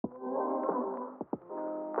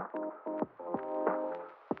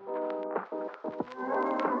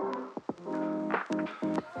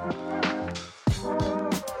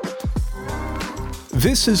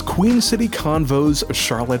This is Queen City Convo's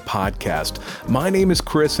Charlotte podcast. My name is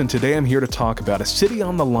Chris, and today I'm here to talk about a city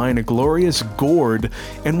on the line, a glorious gourd,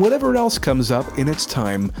 and whatever else comes up in its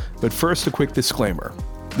time. But first, a quick disclaimer.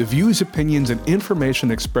 The views, opinions, and information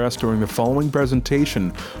expressed during the following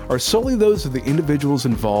presentation are solely those of the individuals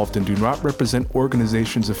involved and do not represent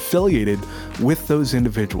organizations affiliated with those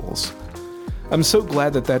individuals. I'm so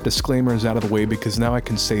glad that disclaimer is out of the way because now I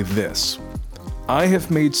can say this. I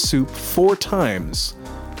have made soup 4 times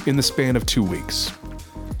in the span of 2 weeks,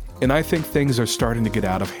 and I think things are starting to get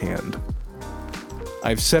out of hand.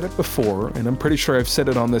 I've said it before, and I'm pretty sure I've said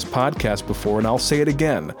it on this podcast before, and I'll say it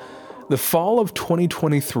again. The fall of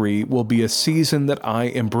 2023 will be a season that I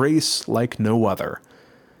embrace like no other,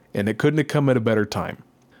 and it couldn't have come at a better time.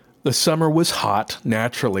 The summer was hot,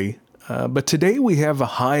 naturally, but today we have a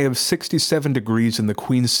high of 67 degrees in the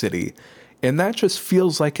Queen City, and that just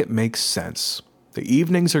feels like it makes sense. The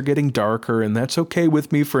evenings are getting darker, and that's okay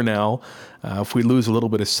with me for now, if we lose a little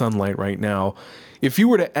bit of sunlight right now. If you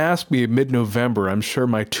were to ask me in mid-November, I'm sure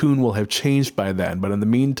my tune will have changed by then, but in the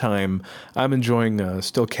meantime, I'm enjoying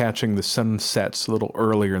still catching the sunsets a little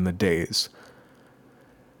earlier in the days.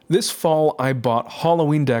 This fall, I bought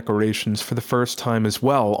Halloween decorations for the first time as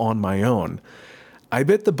well on my own. I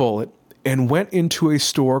bit the bullet and went into a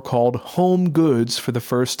store called Home Goods for the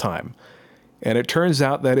first time. And it turns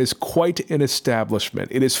out that is quite an establishment.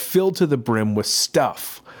 It is filled to the brim with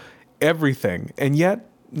stuff, everything, and yet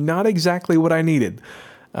not exactly what I needed.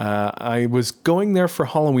 I was going there for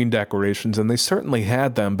Halloween decorations, and they certainly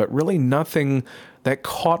had them, but really nothing that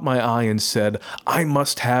caught my eye and said, I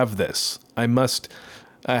must have this. I must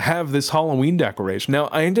have this Halloween decoration. Now,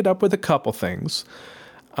 I ended up with a couple things.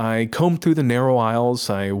 I combed through the narrow aisles.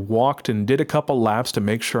 I walked and did a couple laps to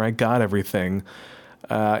make sure I got everything.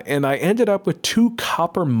 And I ended up with 2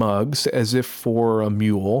 copper mugs, as if for a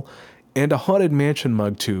mule, and a Haunted Mansion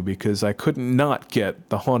mug too, because I couldn't not get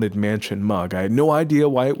the Haunted Mansion mug. I had no idea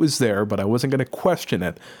why it was there, but I wasn't going to question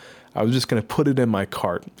it. I was just going to put it in my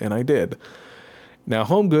cart, and I did. Now,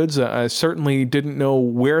 Home Goods, I certainly didn't know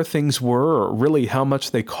where things were or really how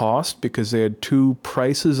much they cost, because they had 2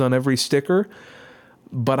 prices on every sticker,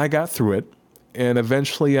 but I got through it. And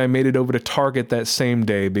eventually I made it over to Target that same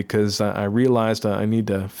day because I realized I need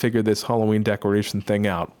to figure this Halloween decoration thing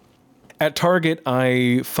out. At Target,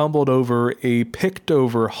 I fumbled over a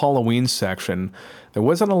picked-over Halloween section. There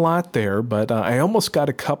wasn't a lot there, but I almost got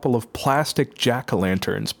a couple of plastic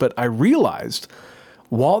jack-o'-lanterns. But I realized,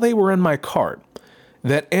 while they were in my cart,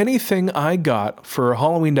 that anything I got for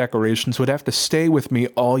Halloween decorations would have to stay with me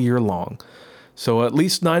all year long. So at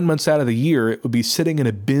least 9 months out of the year, it would be sitting in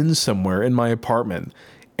a bin somewhere in my apartment,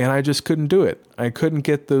 and I just couldn't do it. I couldn't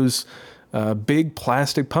get those big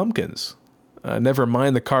plastic pumpkins. Never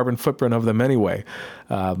mind the carbon footprint of them anyway.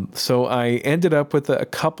 So I ended up with a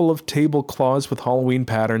couple of tablecloths with Halloween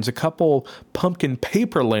patterns, a couple pumpkin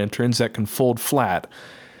paper lanterns that can fold flat,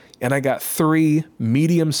 and I got 3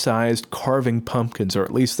 medium-sized carving pumpkins, or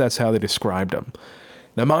at least that's how they described them.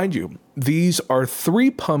 Now, mind you, these are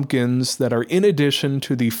 3 pumpkins that are in addition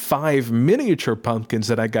to the 5 miniature pumpkins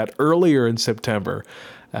that I got earlier in September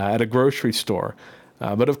at a grocery store.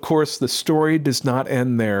 But of course, the story does not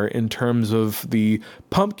end there in terms of the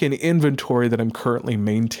pumpkin inventory that I'm currently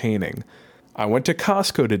maintaining. I went to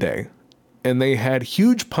Costco today, and they had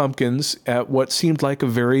huge pumpkins at what seemed like a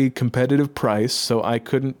very competitive price, so I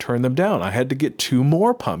couldn't turn them down. I had to get 2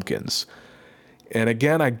 more pumpkins. And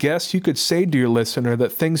again, I guess you could say, dear listener,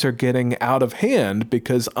 that things are getting out of hand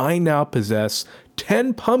because I now possess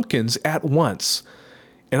 10 pumpkins at once.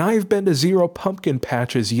 And I've been to 0 pumpkin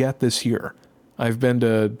patches yet this year. I've been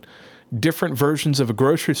to different versions of a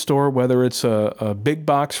grocery store, whether it's a big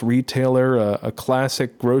box retailer, a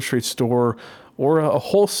classic grocery store, or a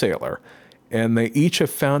wholesaler. And they each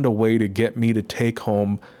have found a way to get me to take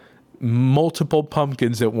home multiple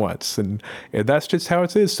pumpkins at once. And that's just how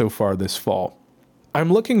it is so far this fall. I'm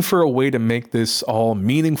looking for a way to make this all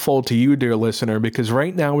meaningful to you, dear listener, because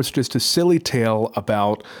right now it's just a silly tale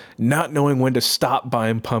about not knowing when to stop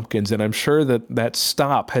buying pumpkins, and I'm sure that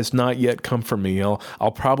stop has not yet come for me.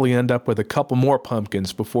 I'll probably end up with a couple more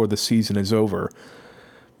pumpkins before the season is over.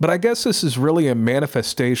 But I guess this is really a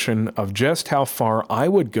manifestation of just how far I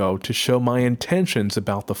would go to show my intentions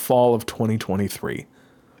about the fall of 2023.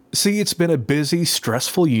 See, it's been a busy,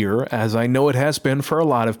 stressful year, as I know it has been for a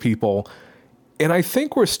lot of people, and I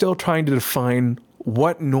think we're still trying to define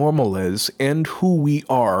what normal is and who we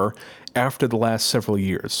are after the last several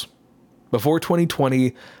years. Before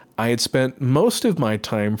 2020, I had spent most of my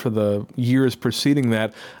time for the years preceding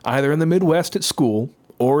that either in the Midwest at school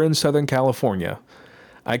or in Southern California.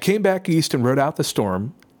 I came back east and rode out the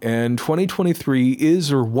storm, and 2023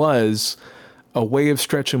 is or was a way of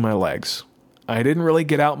stretching my legs. I didn't really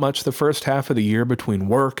get out much the first half of the year between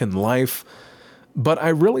work and life, but I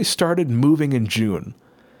really started moving in June.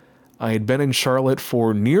 I had been in Charlotte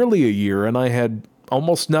for nearly a year, and I had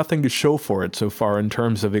almost nothing to show for it so far in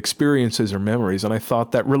terms of experiences or memories, and I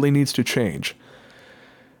thought that really needs to change.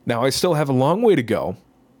 Now, I still have a long way to go,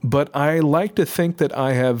 but I like to think that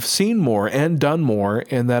I have seen more and done more,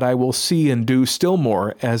 and that I will see and do still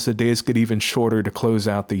more as the days get even shorter to close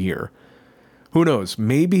out the year. Who knows,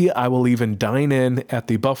 maybe I will even dine in at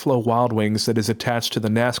the Buffalo Wild Wings that is attached to the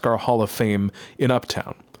NASCAR Hall of Fame in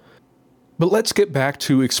Uptown. But let's get back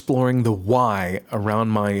to exploring the why around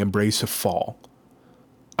my embrace of fall.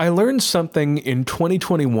 I learned something in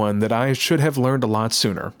 2021 that I should have learned a lot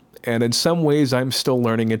sooner, and in some ways I'm still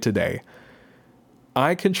learning it today.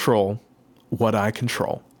 I control what I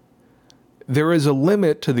control. There is a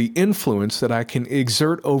limit to the influence that I can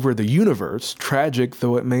exert over the universe, tragic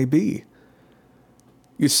though it may be.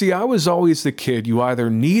 You see, I was always the kid you either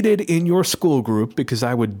needed in your school group because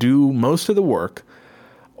I would do most of the work,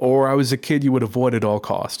 or I was a kid you would avoid at all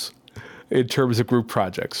costs in terms of group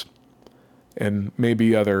projects and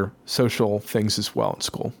maybe other social things as well in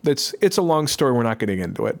school. It's a long story, we're not getting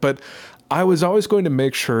into it, but I was always going to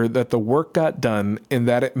make sure that the work got done and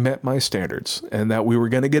that it met my standards and that we were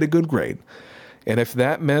going to get a good grade. And if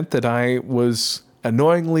that meant that I was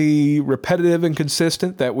annoyingly repetitive and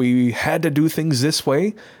consistent, that we had to do things this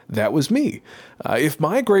way, that was me. If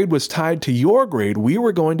my grade was tied to your grade, we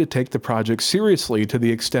were going to take the project seriously to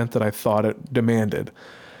the extent that I thought it demanded.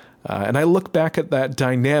 And I look back at that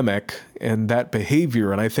dynamic and that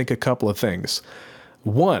behavior, and I think a couple of things.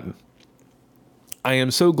 One, I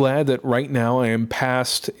am so glad that right now I am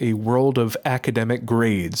past a world of academic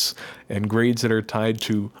grades and grades that are tied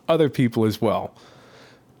to other people as well.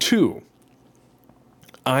 Two,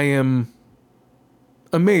 I am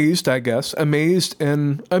amazed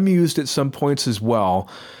and amused at some points as well,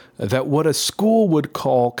 that what a school would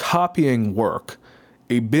call copying work,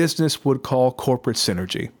 a business would call corporate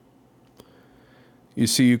synergy. You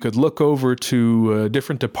see, you could look over to a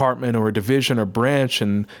different department or a division or branch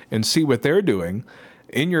and see what they're doing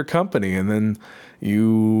in your company, and then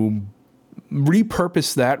you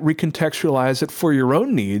repurpose that, recontextualize it for your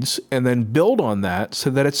own needs, and then build on that so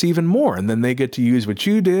that it's even more. And then they get to use what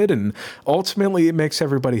you did, and ultimately it makes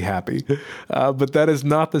everybody happy. But that is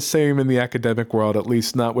not the same in the academic world, at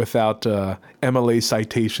least not without MLA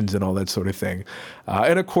citations and all that sort of thing.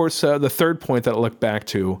 And of course, the third point that I look back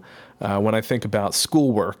to when I think about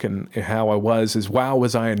schoolwork and how I was is, wow,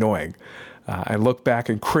 was I annoying. I look back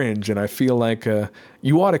and cringe, and I feel like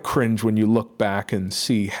you ought to cringe when you look back and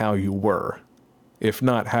see how you were. If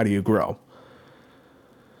not, how do you grow?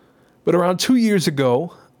 But around 2 years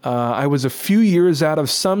ago, I was a few years out of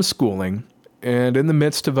some schooling and in the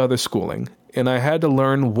midst of other schooling, and I had to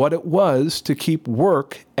learn what it was to keep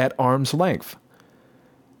work at arm's length.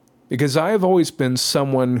 Because I have always been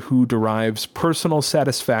someone who derives personal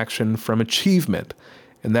satisfaction from achievement,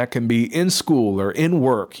 and that can be in school or in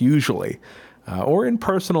work usually, or in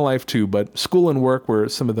personal life too, but school and work were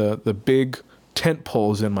some of the big tent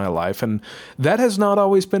poles in my life, and that has not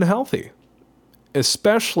always been healthy,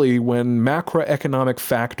 especially when macroeconomic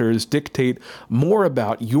factors dictate more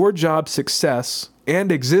about your job success and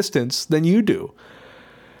existence than you do.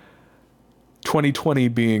 2020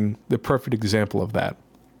 being the perfect example of that.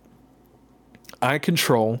 I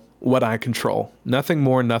control what I control. Nothing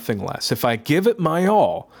more, nothing less. If I give it my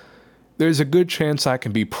all, there's a good chance I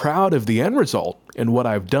can be proud of the end result and what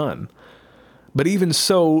I've done. But even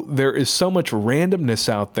so, there is so much randomness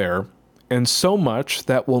out there and so much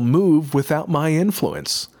that will move without my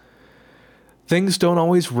influence. Things don't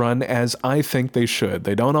always run as I think they should.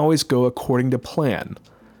 They don't always go according to plan.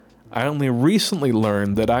 I only recently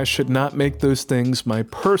learned that I should not make those things my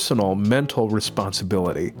personal mental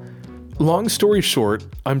responsibility. Long story short,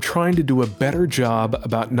 I'm trying to do a better job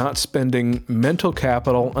about not spending mental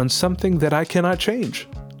capital on something that I cannot change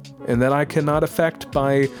and that I cannot affect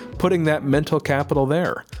by putting that mental capital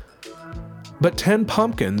there. But 10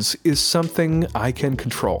 pumpkins is something I can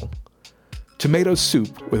control. Tomato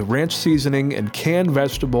soup with ranch seasoning and canned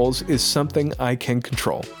vegetables is something I can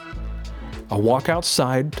control. A walk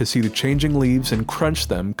outside to see the changing leaves and crunch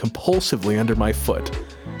them compulsively under my foot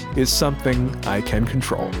is something I can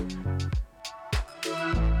control.